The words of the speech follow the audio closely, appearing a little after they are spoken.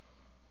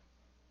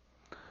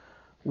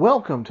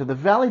Welcome to the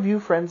Valley View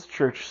Friends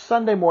Church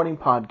Sunday morning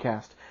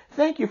podcast.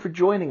 Thank you for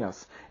joining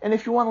us. And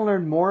if you want to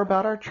learn more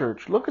about our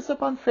church, look us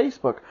up on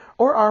Facebook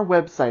or our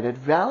website at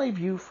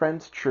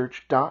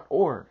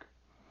valleyviewfriendschurch.org.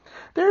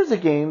 There's a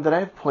game that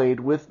I've played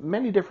with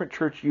many different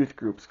church youth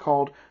groups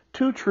called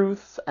Two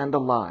Truths and a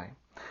Lie.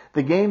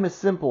 The game is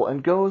simple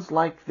and goes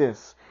like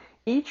this.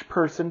 Each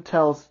person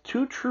tells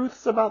two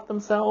truths about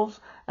themselves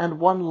and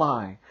one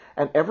lie,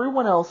 and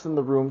everyone else in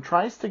the room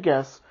tries to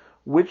guess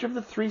which of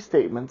the three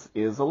statements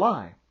is a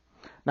lie.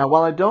 Now,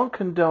 while I don't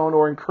condone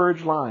or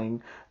encourage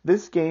lying,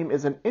 this game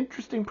is an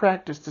interesting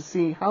practice to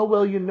see how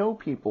well you know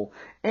people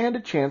and a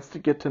chance to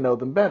get to know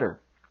them better.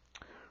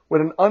 When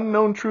an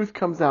unknown truth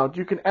comes out,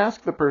 you can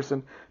ask the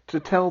person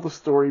to tell the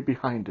story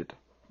behind it.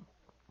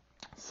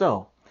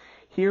 So,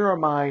 here are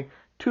my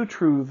two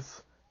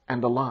truths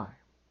and a lie.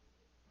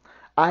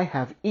 I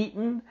have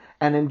eaten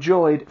and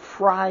enjoyed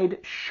fried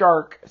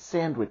shark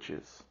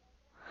sandwiches.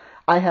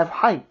 I have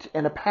hiked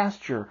in a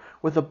pasture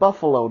with a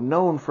buffalo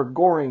known for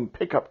goring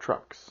pickup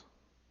trucks.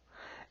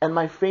 And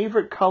my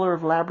favorite color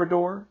of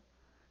Labrador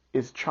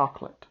is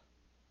chocolate.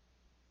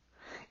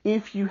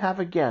 If you have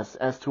a guess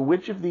as to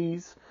which of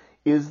these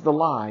is the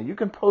lie, you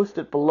can post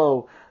it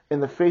below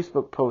in the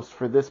Facebook post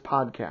for this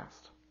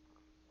podcast.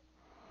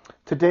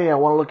 Today I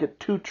want to look at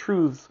two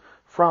truths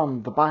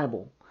from the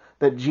Bible.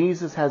 That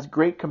Jesus has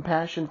great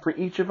compassion for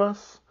each of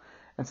us.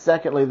 And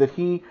secondly, that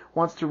He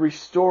wants to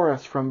restore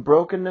us from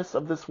brokenness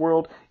of this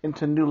world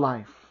into new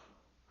life.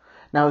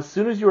 Now, as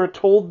soon as you are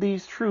told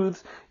these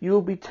truths, you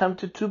will be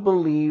tempted to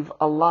believe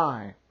a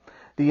lie.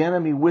 The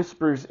enemy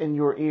whispers in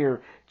your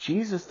ear,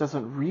 Jesus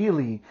doesn't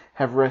really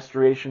have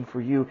restoration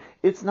for you.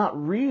 It's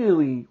not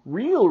really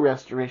real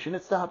restoration.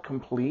 It's not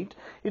complete.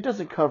 It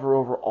doesn't cover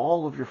over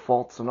all of your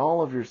faults and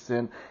all of your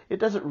sin. It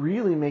doesn't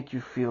really make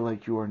you feel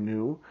like you are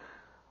new.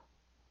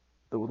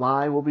 The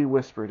lie will be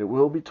whispered. It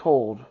will be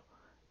told.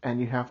 And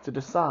you have to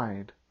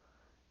decide,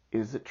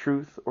 is it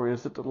truth or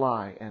is it a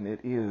lie? And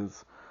it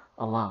is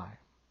a lie.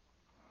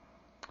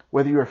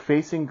 Whether you are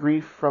facing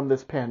grief from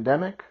this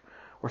pandemic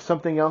or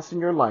something else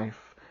in your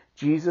life,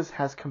 Jesus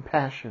has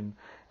compassion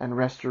and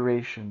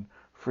restoration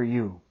for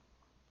you.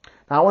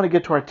 Now I want to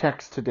get to our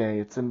text today.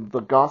 It's in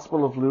the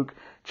Gospel of Luke,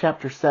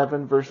 chapter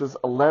 7, verses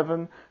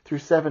 11 through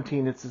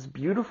 17. It's this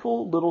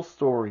beautiful little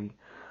story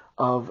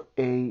of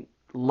a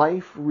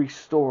life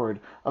restored,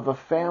 of a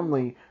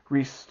family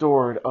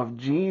restored, of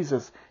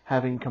Jesus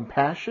having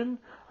compassion,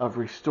 of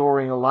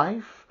restoring a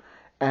life,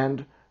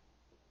 and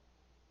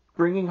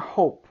bringing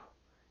hope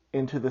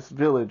into this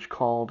village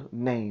called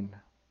Nain.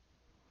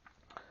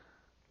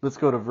 Let's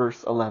go to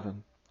verse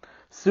 11.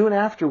 Soon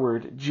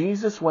afterward,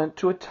 Jesus went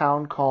to a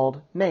town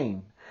called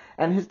Nain,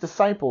 and his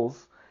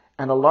disciples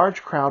and a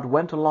large crowd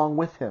went along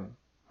with him.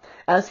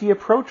 As he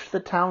approached the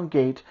town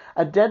gate,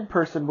 a dead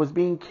person was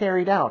being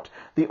carried out,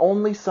 the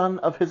only son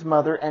of his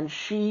mother, and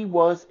she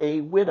was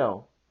a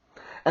widow.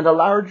 And a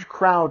large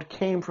crowd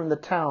came from the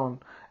town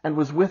and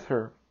was with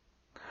her.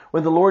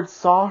 When the Lord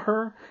saw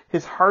her,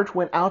 his heart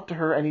went out to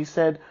her, and he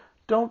said,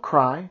 "Don't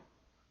cry."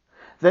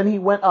 Then he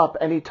went up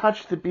and he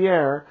touched the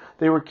bier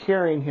they were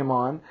carrying him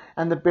on,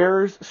 and the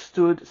bearers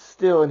stood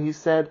still, and he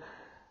said,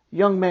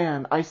 "Young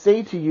man, I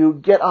say to you,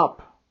 get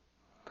up."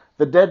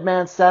 The dead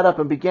man sat up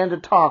and began to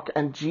talk,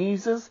 and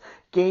Jesus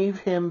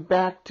gave him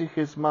back to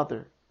his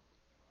mother.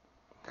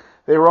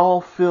 They were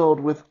all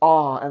filled with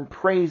awe and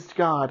praised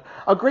God.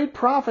 "A great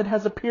prophet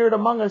has appeared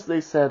among us,"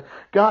 they said.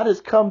 "God has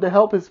come to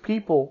help his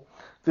people."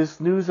 This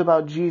news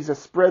about Jesus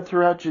spread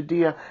throughout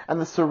Judea and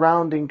the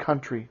surrounding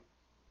country.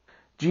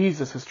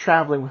 Jesus is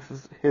traveling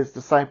with his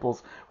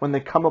disciples when they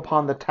come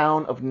upon the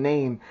town of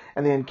Nain,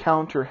 and they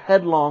encounter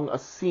headlong a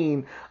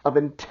scene of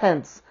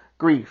intense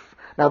grief.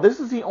 Now, this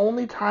is the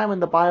only time in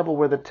the Bible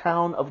where the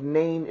town of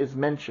Nain is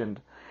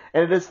mentioned,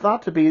 and it is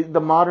thought to be the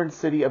modern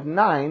city of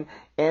Nain,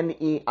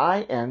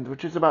 N-E-I-N,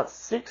 which is about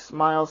 6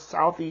 miles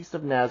southeast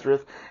of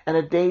Nazareth and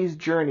a day's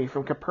journey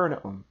from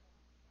Capernaum.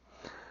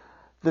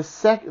 The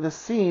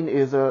scene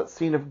is a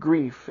scene of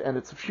grief, and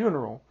it's a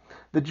funeral.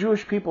 The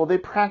Jewish people, they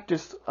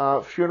practiced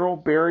funeral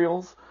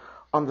burials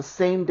on the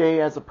same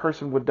day as a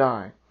person would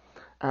die.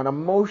 And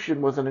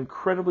emotion was an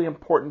incredibly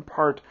important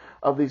part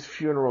of these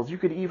funerals. You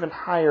could even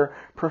hire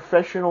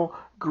professional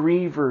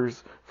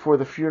grievers for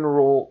the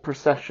funeral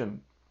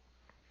procession.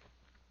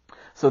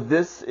 So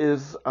this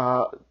is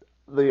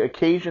the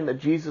occasion that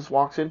Jesus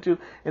walks into,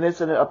 and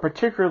it's a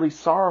particularly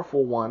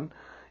sorrowful one.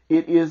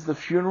 It is the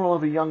funeral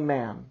of a young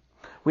man.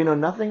 We know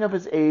nothing of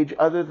his age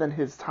other than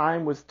his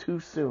time was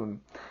too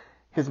soon.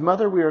 His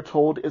mother, we are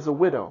told, is a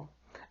widow,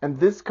 and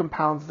this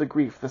compounds the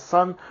grief. The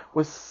son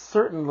was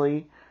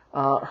certainly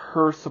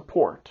her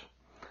support.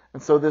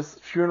 And so this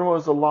funeral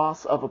is a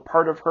loss of a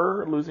part of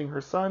her, losing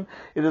her son.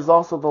 It is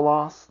also the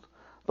loss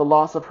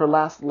of her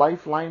last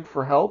lifeline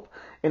for help,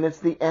 and it's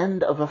the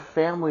end of a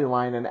family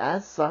line. And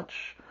as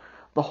such,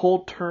 the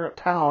whole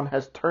town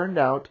has turned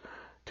out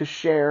to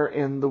share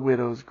in the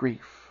widow's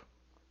grief.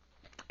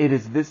 It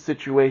is this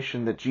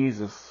situation that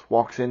Jesus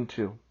walks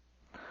into.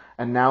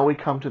 And now we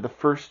come to the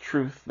first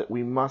truth that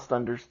we must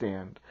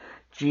understand.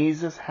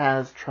 Jesus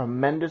has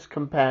tremendous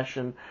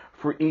compassion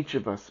for each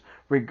of us,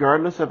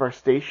 regardless of our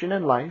station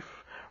in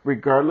life,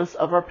 regardless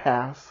of our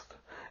past,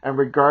 and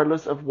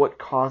regardless of what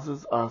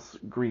causes us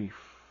grief.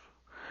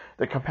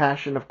 The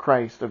compassion of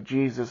Christ, of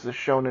Jesus, is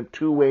shown in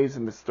two ways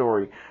in the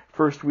story.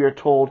 First, we are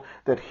told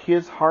that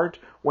his heart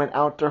went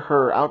out to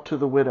her, out to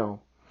the widow.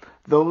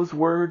 These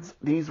words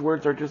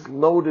are just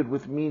loaded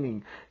with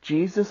meaning.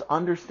 Jesus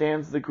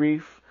understands the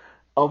grief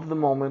of the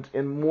moment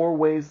in more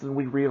ways than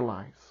we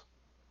realize.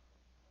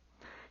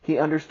 He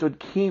understood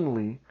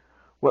keenly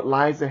what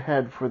lies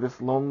ahead for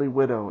this lonely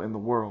widow in the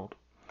world.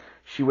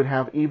 She would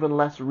have even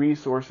less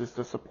resources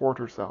to support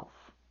herself.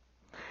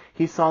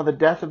 He saw the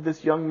death of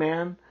this young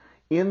man.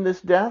 In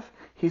this death,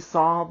 he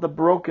saw the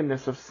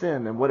brokenness of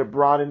sin and what it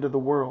brought into the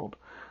world.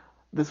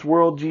 This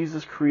world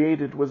Jesus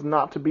created was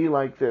not to be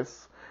like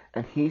this,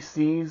 and he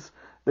sees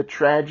the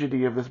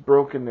tragedy of this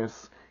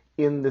brokenness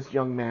in this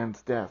young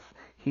man's death.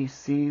 He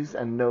sees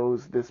and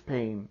knows this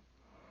pain.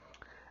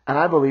 And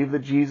I believe that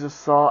Jesus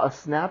saw a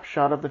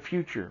snapshot of the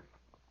future.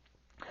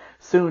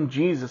 Soon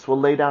Jesus will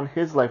lay down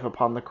his life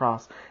upon the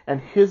cross,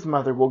 and his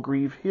mother will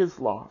grieve his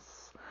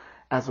loss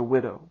as a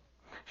widow.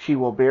 She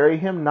will bury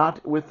him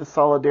not with the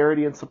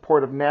solidarity and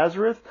support of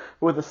Nazareth,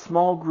 but with a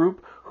small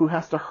group who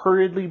has to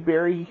hurriedly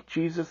bury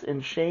Jesus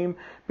in shame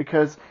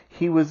because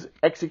he was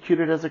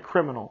executed as a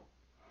criminal.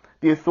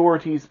 The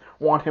authorities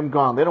want him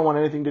gone. They don't want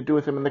anything to do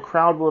with him, and the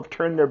crowd will have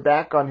turned their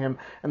back on him,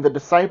 and the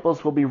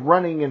disciples will be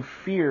running in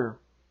fear.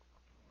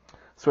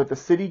 So at the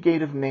city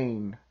gate of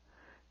Nain,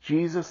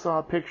 Jesus saw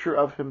a picture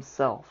of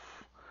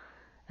himself,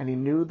 and he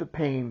knew the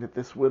pain that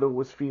this widow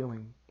was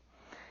feeling.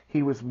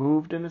 He was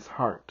moved in his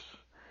heart,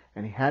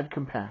 and he had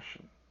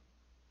compassion.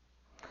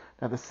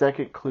 Now the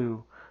second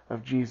clue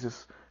of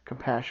Jesus'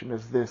 compassion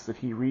is this, that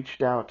he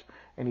reached out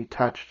and he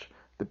touched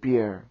the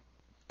bier.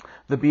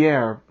 The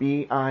bier,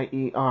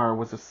 B-I-E-R,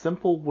 was a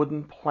simple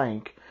wooden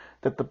plank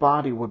that the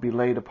body would be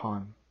laid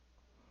upon.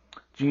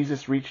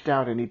 Jesus reached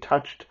out and he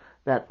touched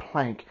that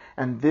plank,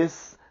 and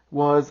this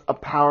was a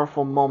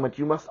powerful moment.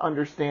 You must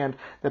understand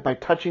that by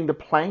touching the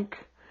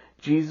plank,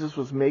 Jesus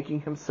was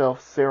making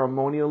himself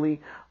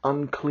ceremonially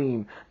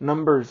unclean.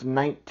 Numbers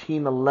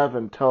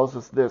 19:11 tells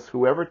us this: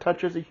 whoever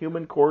touches a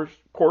human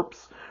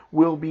corpse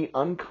will be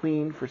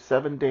unclean for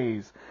 7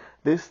 days.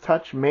 This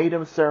touch made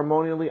him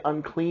ceremonially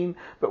unclean,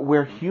 but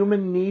where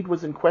human need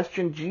was in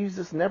question,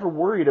 Jesus never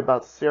worried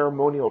about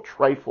ceremonial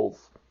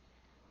trifles.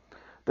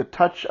 The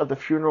touch of the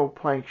funeral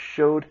plank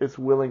showed his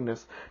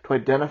willingness to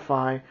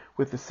identify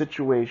with the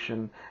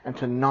situation and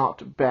to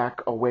not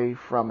back away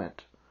from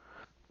it.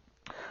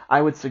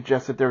 I would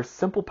suggest that there is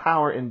simple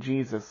power in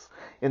Jesus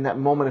in that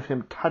moment of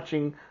him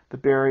touching the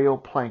burial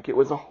plank. It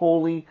was a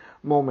holy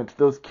moment.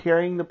 Those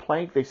carrying the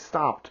plank, they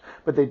stopped,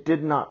 but they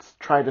did not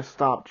try to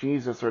stop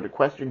Jesus or to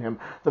question him.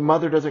 The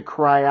mother doesn't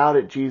cry out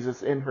at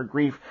Jesus in her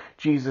grief.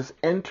 Jesus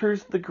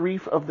enters the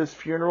grief of this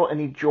funeral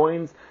and he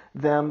joins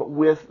them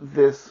with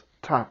this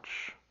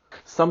touch.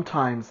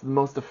 Sometimes the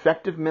most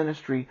effective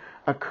ministry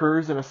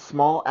occurs in a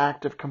small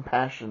act of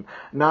compassion,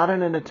 not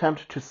in an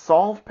attempt to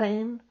solve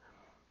pain,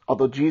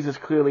 although Jesus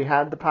clearly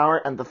had the power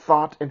and the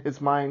thought in his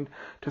mind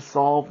to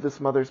solve this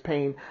mother's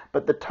pain,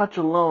 but the touch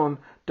alone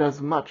does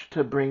much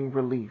to bring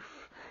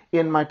relief.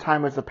 In my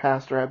time as a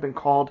pastor, I've been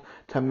called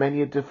to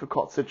many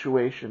difficult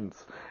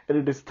situations, and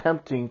it is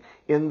tempting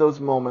in those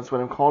moments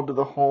when I'm called to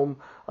the home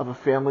of a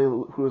family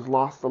who has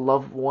lost a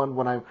loved one,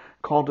 when I'm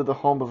called to the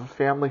home of a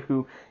family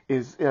who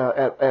is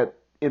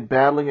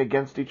battling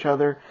against each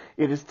other.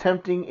 It is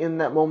tempting in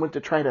that moment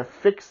to try to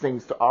fix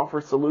things, to offer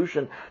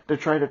solution, to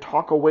try to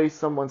talk away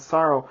someone's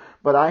sorrow.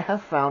 But I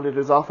have found it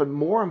is often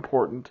more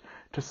important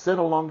to sit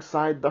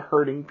alongside the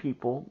hurting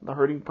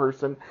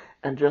person,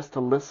 and just to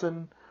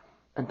listen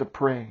and to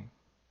pray.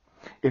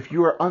 If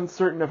you are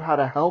uncertain of how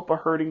to help a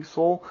hurting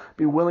soul,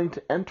 be willing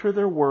to enter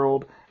their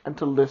world and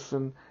to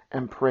listen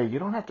and pray. You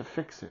don't have to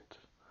fix it.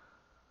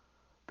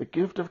 The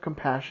gift of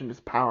compassion is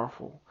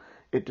powerful.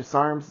 It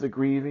disarms the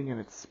grieving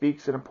and it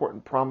speaks an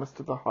important promise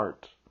to the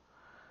heart.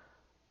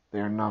 They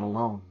are not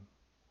alone.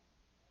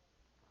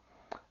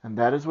 And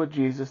that is what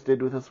Jesus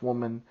did with this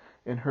woman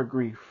in her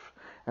grief.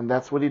 And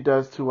that's what he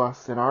does to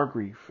us in our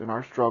grief, in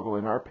our struggle,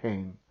 in our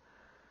pain.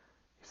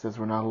 He says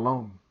we're not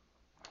alone.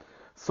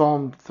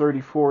 Psalm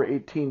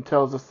 34:18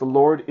 tells us the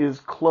Lord is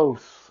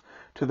close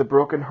to the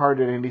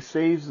brokenhearted and he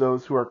saves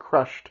those who are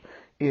crushed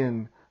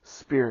in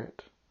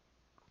spirit.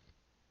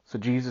 So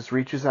Jesus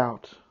reaches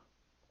out.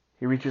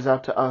 He reaches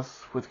out to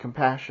us with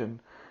compassion,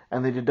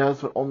 and that he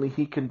does what only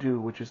he can do,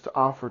 which is to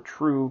offer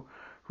true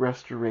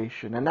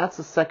restoration. And that's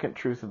the second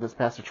truth of this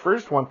passage.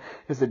 First one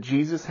is that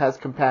Jesus has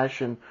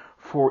compassion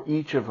for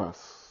each of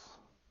us,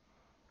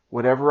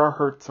 whatever our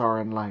hurts are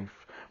in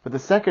life. But the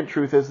second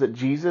truth is that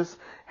Jesus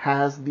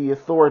has the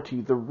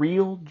authority, the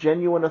real,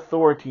 genuine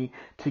authority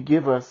to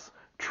give us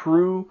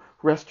true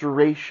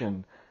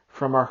restoration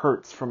from our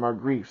hurts, from our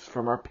griefs,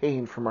 from our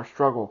pain, from our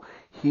struggle.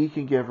 He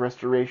can give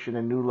restoration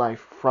and new life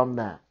from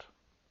that.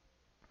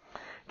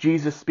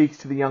 Jesus speaks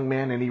to the young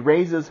man and he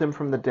raises him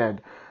from the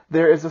dead.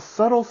 There is a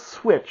subtle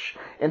switch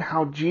in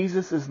how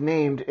Jesus is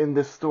named in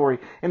this story.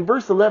 In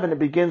verse 11, it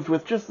begins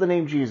with just the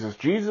name Jesus.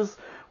 Jesus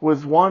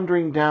was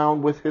wandering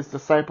down with his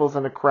disciples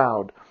and a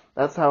crowd.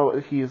 That's how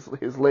he is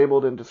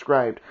labeled and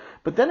described.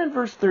 But then in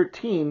verse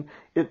 13,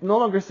 it no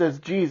longer says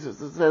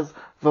Jesus, it says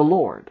the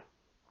Lord.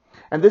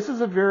 And this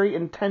is a very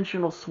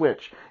intentional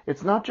switch.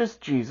 It's not just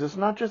Jesus,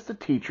 not just the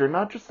teacher,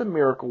 not just the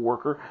miracle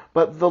worker,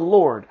 but the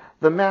Lord,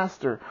 the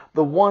Master,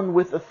 the one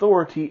with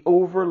authority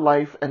over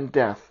life and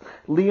death.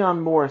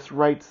 Leon Morris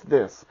writes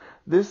this: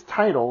 this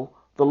title,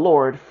 the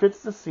Lord,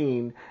 fits the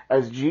scene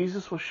as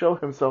Jesus will show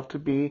himself to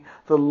be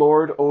the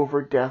Lord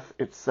over death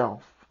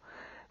itself.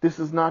 This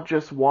is not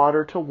just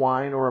water to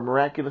wine or a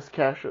miraculous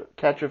catch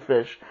of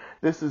fish.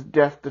 This is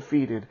death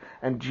defeated,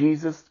 and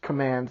Jesus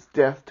commands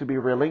death to be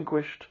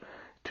relinquished.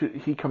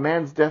 He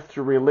commands death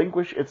to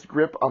relinquish its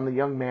grip on the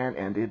young man,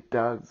 and it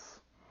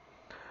does.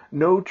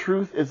 No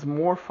truth is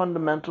more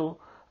fundamental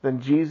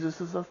than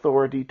Jesus'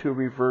 authority to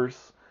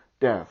reverse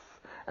death,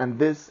 and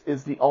this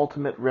is the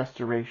ultimate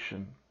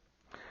restoration.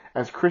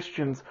 As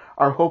Christians,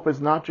 our hope is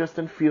not just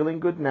in feeling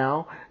good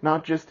now,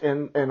 not just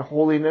in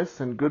holiness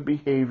and good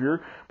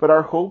behavior, but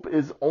our hope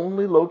is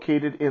only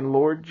located in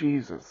Lord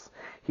Jesus.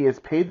 He has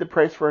paid the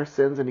price for our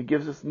sins, and he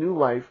gives us new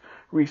life,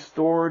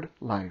 restored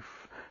life.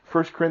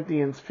 1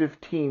 Corinthians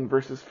 15,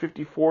 verses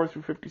 54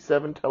 through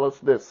 57 tell us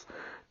this: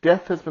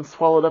 death has been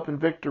swallowed up in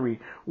victory.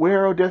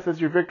 Where, O death,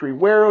 is your victory?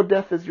 Where, O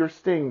death, is your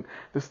sting?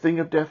 The sting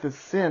of death is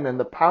sin, and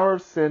the power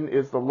of sin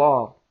is the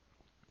law.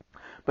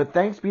 But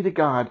thanks be to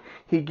God,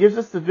 he gives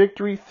us the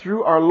victory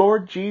through our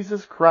Lord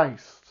Jesus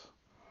Christ.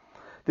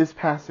 This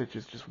passage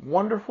is just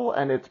wonderful,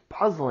 and it's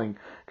puzzling,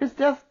 because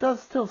death does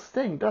still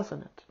sting,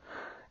 doesn't it?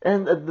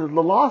 And the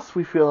loss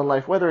we feel in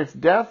life, whether it's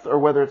death or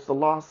whether it's the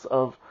loss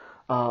of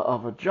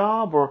a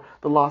job or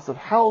the loss of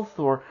health,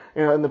 or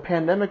in the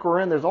pandemic we're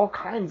in, there's all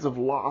kinds of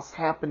loss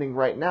happening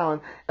right now,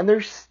 and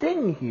there's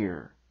sting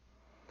here.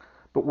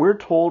 But we're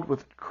told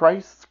with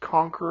Christ's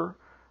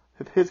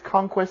his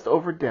conquest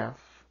over death,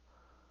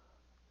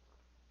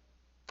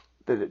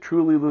 that it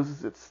truly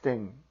loses its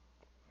sting.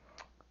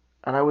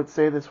 And I would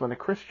say this: when a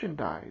Christian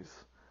dies,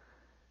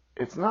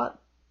 it's not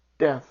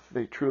death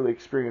they truly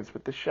experience,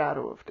 but the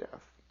shadow of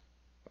death.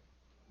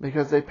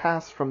 Because they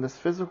pass from this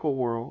physical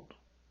world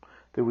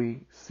that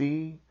we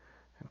see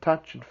and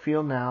touch and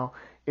feel now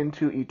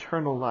into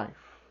eternal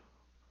life.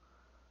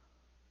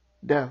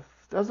 Death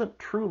doesn't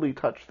truly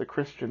touch the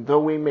Christian. Though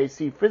we may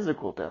see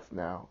physical death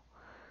now,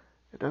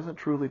 it doesn't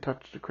truly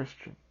touch the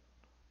Christian.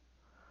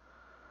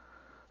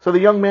 So the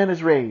young man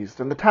is raised,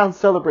 and the town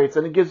celebrates,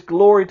 and it gives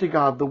glory to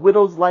God. The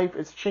widow's life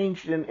is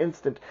changed in an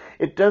instant.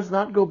 It does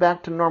not go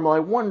back to normal. I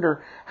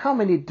wonder how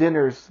many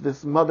dinners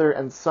this mother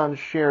and son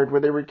shared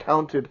where they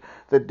recounted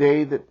the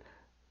day that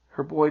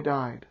her boy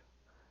died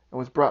and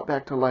was brought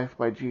back to life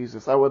by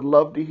Jesus. I would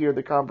love to hear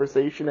the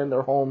conversation in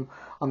their home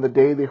on the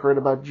day they heard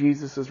about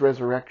Jesus'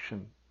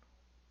 resurrection.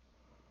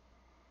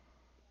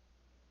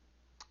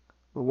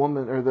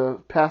 The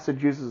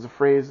passage uses a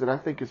phrase that I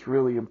think is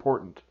really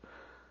important: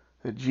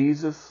 that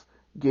Jesus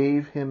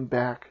gave him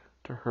back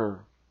to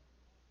her.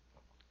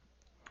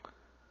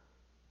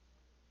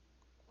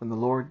 When the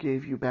Lord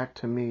gave you back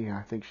to me,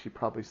 I think she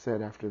probably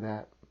said after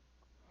that.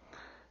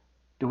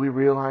 Do we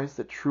realize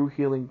that true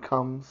healing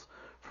comes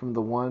from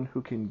the one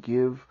who can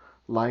give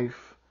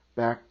life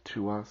back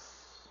to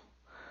us?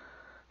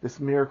 This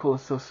miracle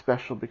is so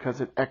special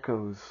because it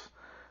echoes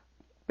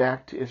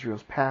back to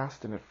Israel's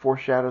past, and it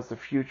foreshadows the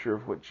future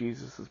of what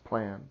Jesus has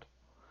planned.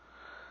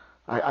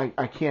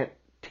 I can't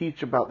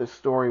teach about this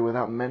story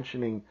without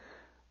mentioning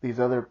these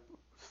other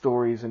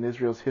stories in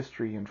Israel's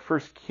history. In 1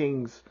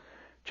 Kings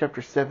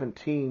chapter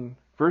 17,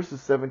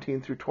 verses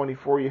 17 through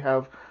 24, you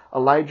have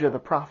Elijah the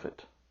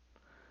prophet.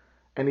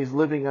 And he's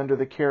living under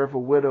the care of a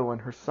widow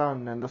and her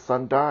son, and the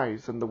son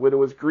dies, and the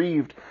widow is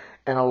grieved.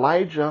 And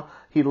Elijah,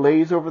 he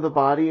lays over the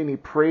body, and he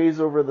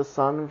prays over the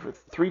son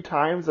 3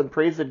 times, and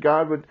prays that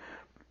God would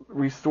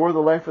restore the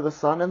life of the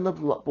son, and the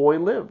boy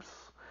lives.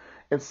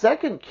 In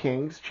 2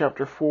 Kings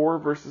chapter 4,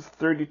 verses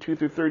 32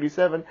 through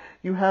 37,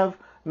 you have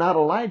not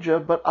Elijah,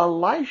 but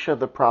Elisha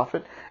the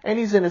prophet, and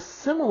he's in a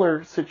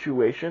similar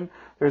situation.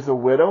 There's a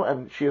widow,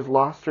 and she has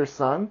lost her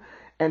son,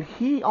 and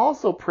he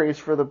also prays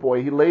for the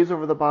boy. He lays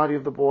over the body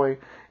of the boy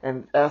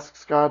and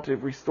asks God to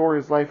restore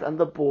his life, and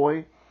the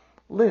boy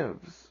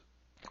lives.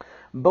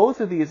 Both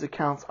of these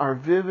accounts are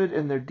vivid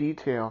in their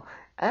detail,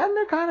 and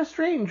they're kind of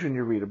strange when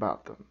you read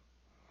about them.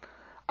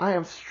 I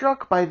am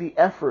struck by the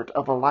effort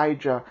of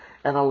Elijah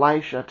and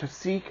Elisha to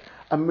seek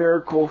a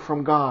miracle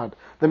from God.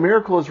 The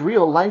miracle is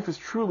real, life is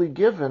truly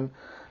given,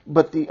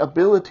 but the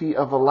ability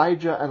of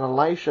Elijah and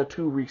Elisha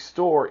to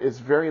restore is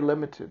very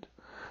limited.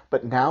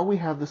 But now we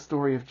have the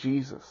story of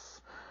Jesus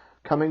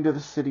coming to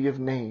the city of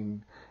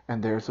Nain,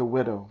 and there's a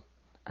widow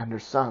and her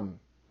son.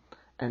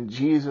 And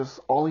Jesus,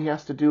 all he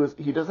has to do is,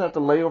 he doesn't have to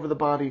lay over the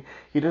body,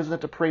 he doesn't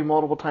have to pray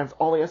multiple times,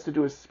 all he has to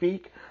do is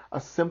speak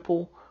a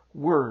simple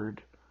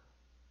word,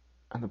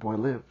 and the boy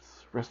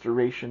lives.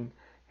 Restoration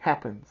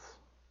happens.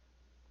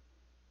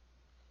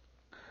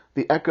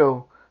 The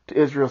echo to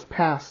Israel's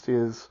past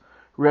is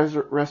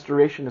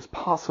Restoration is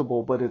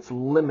possible, but it's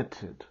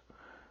limited.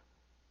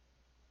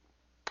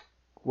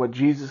 What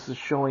Jesus is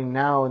showing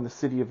now in the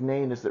city of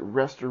Nain is that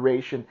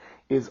restoration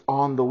is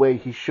on the way.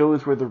 He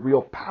shows where the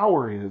real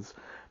power is,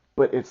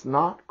 but it's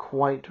not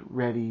quite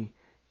ready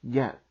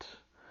yet.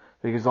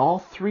 Because all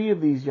three of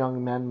these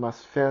young men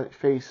must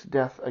face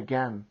death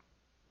again.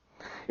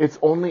 It's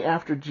only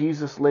after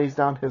Jesus lays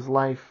down his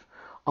life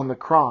on the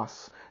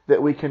cross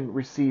that we can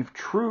receive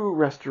true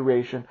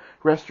restoration,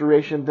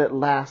 restoration that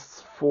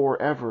lasts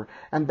forever.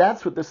 And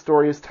that's what this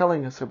story is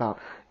telling us about.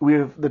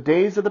 The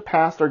days of the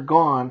past are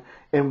gone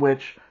in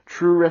which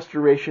true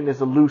restoration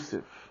is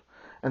elusive.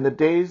 And the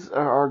days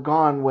are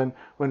gone when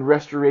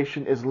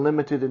restoration is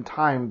limited in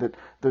time, that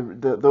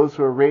those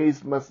who are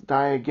raised must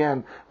die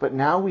again. But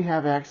now we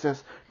have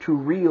access to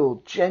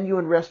real,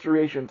 genuine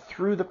restoration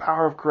through the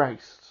power of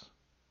Christ.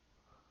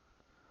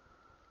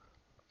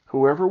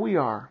 Whoever we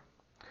are,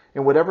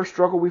 in whatever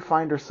struggle we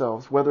find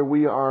ourselves, whether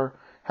we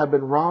have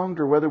been wronged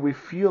or whether we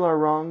feel our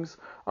wrongs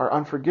are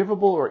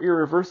unforgivable or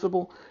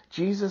irreversible,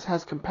 Jesus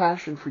has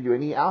compassion for you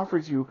and he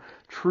offers you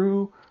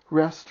true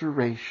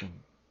restoration.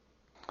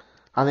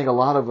 I think a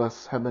lot of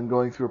us have been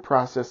going through a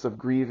process of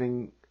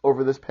grieving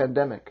over this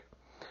pandemic.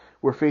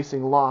 We're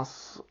facing the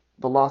loss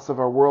of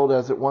our world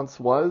as it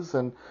once was,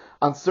 and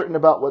uncertain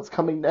about what's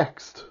coming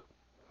next.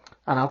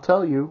 And I'll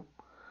tell you,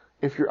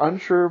 if you're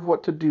unsure of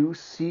what to do,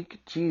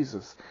 seek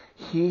Jesus.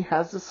 He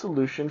has the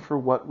solution for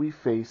what we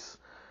face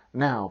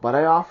now. But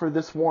I offer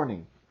this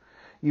warning.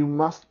 You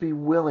must be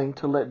willing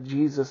to let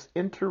Jesus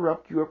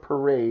interrupt your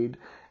parade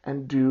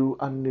and do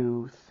a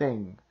new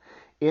thing.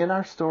 In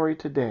our story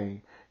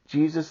today,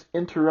 Jesus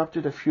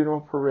interrupted a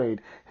funeral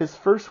parade. His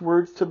first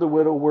words to the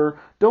widow were,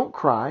 "Don't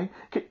cry."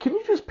 Can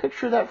you just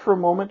picture that for a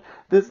moment?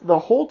 The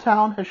whole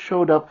town has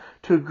showed up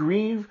to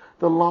grieve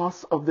the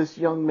loss of this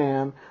young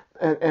man.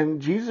 And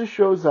Jesus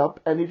shows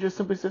up and he just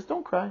simply says,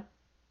 "Don't cry."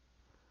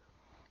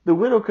 The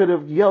widow could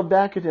have yelled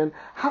back at him,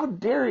 "How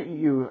dare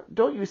you?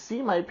 Don't you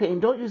see my pain?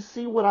 Don't you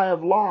see what I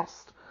have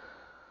lost?"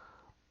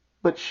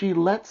 But she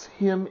lets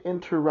him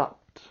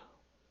interrupt.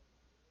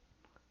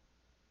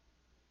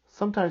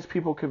 Sometimes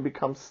people can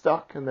become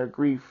stuck in their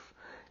grief,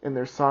 in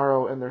their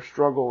sorrow, in their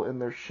struggle, in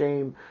their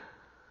shame.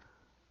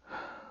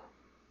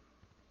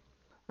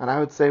 And I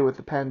would say with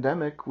the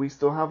pandemic, we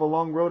still have a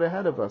long road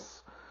ahead of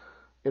us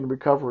in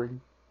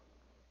recovering.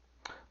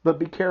 But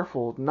be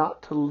careful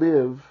not to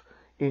live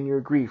in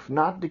your grief,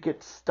 not to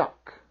get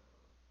stuck.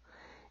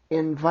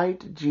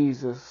 Invite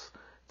Jesus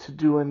to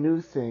do a new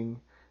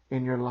thing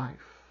in your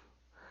life.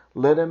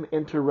 Let him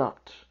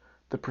interrupt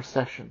the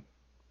procession.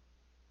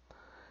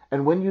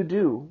 And when you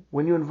do,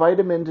 when you invite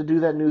him in to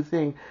do that new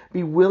thing,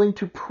 be willing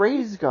to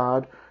praise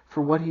God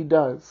for what he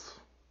does.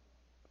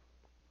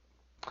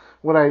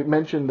 When I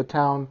mentioned the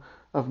town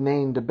of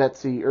Nain to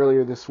Betsy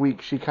earlier this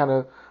week, she kind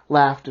of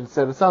laughed and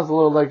said, "It sounds a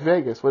little like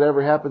Vegas.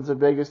 Whatever happens in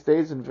Vegas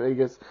stays in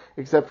Vegas,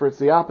 except for it's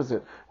the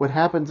opposite. What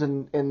happens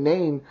in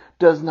Nain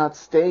does not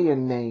stay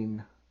in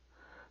Nain."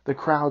 The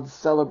crowd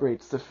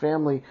celebrates, the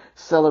family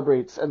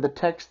celebrates, and the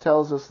text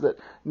tells us that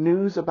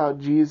news about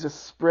Jesus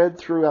spread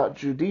throughout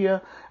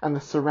Judea and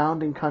the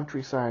surrounding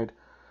countryside.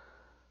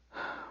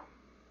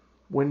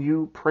 When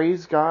you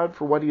praise God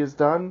for what he has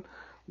done,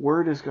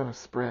 word is going to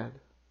spread.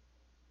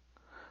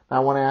 Now, I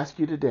want to ask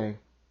you today,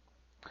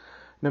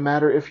 no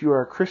matter if you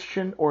are a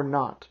Christian or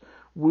not,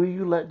 will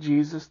you let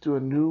Jesus do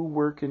a new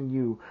work in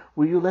you?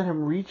 Will you let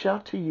him reach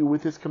out to you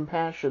with his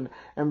compassion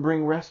and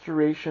bring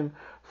restoration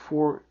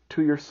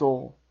to your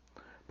soul?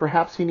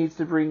 Perhaps he needs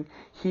to bring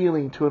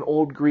healing to an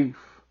old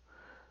grief,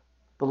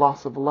 the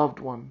loss of a loved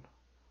one.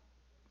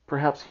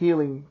 Perhaps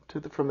healing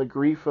from the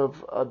grief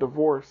of a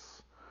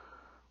divorce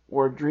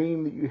or a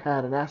dream that you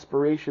had, an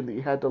aspiration that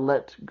you had to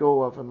let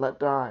go of and let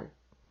die.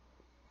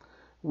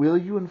 Will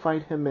you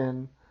invite him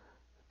in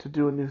to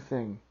do a new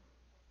thing?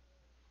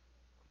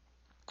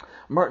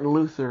 Martin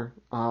Luther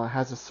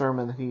has a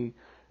sermon that he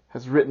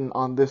has written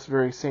on this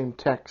very same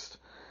text.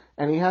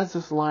 And he has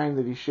this line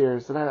that he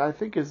shares that I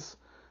think is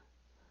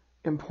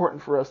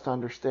important for us to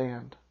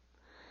understand.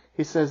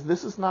 He says,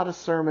 "This is not a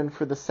sermon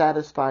for the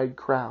satisfied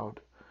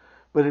crowd,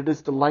 but it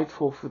is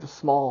delightful for the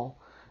small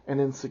and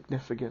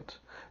insignificant."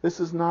 This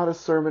is not a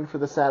sermon for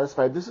the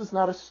satisfied. This is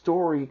not a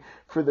story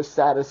for the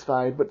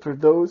satisfied, but for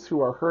those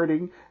who are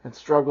hurting and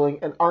struggling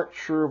and aren't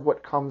sure of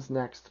what comes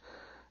next.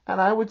 And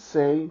I would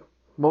say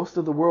most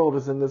of the world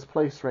is in this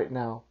place right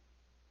now.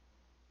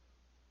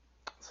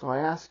 So I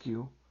ask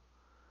you,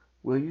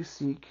 will you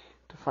seek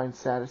to find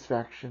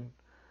satisfaction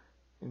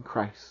in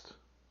Christ?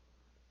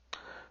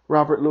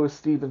 Robert Louis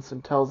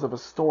Stevenson tells of a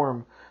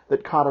storm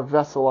that caught a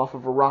vessel off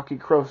of a rocky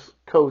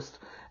coast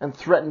and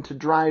threatened to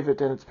drive it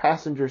and its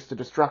passengers to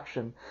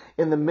destruction.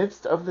 In the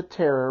midst of the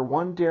terror,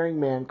 one daring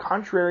man,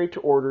 contrary to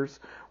orders,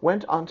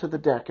 went onto the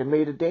deck and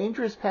made a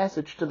dangerous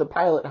passage to the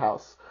pilot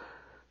house.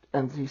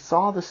 And he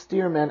saw the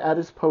steersman at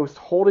his post,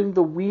 holding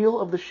the wheel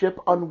of the ship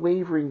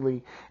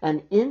unwaveringly,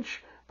 and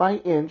inch by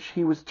inch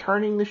he was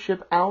turning the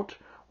ship out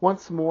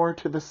once more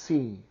to the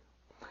sea.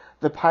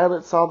 The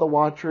pilot saw the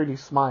watcher and he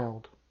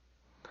smiled.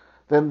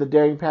 Then the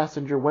daring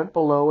passenger went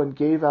below and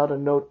gave out a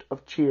note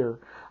of cheer.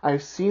 I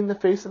have seen the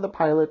face of the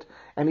pilot,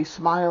 and he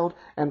smiled,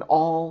 and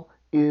all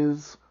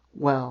is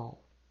well.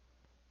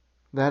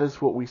 That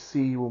is what we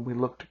see when we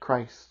look to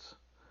Christ,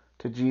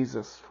 to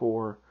Jesus,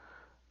 for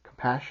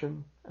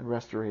compassion and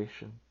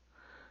restoration.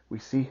 We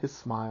see his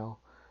smile,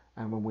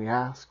 and when we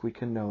ask, we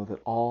can know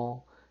that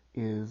all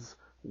is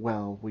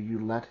well. Will you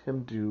let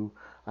him do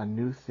a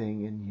new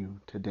thing in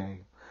you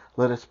today?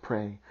 Let us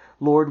pray.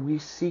 Lord, we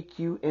seek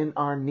you in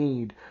our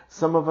need.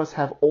 Some of us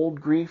have old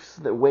griefs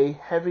that weigh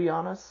heavy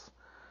on us.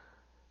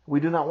 We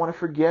do not want to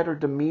forget or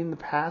demean the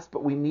past,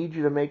 but we need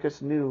you to make us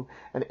new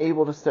and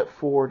able to step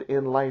forward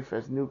in life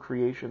as new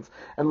creations.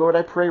 And Lord,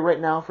 I pray right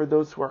now for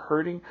those who are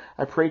hurting.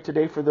 I pray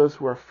today for those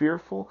who are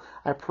fearful.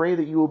 I pray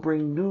that you will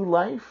bring new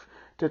life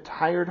to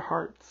tired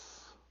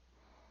hearts.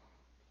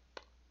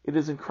 It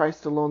is in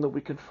Christ alone that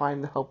we can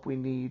find the help we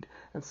need.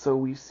 And so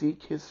we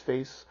seek his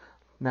face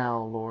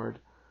now, Lord.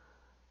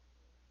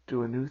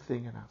 Do a new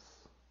thing in us.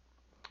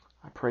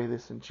 I pray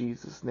this in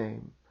Jesus'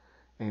 name.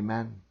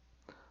 Amen.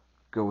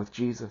 Go with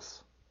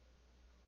Jesus.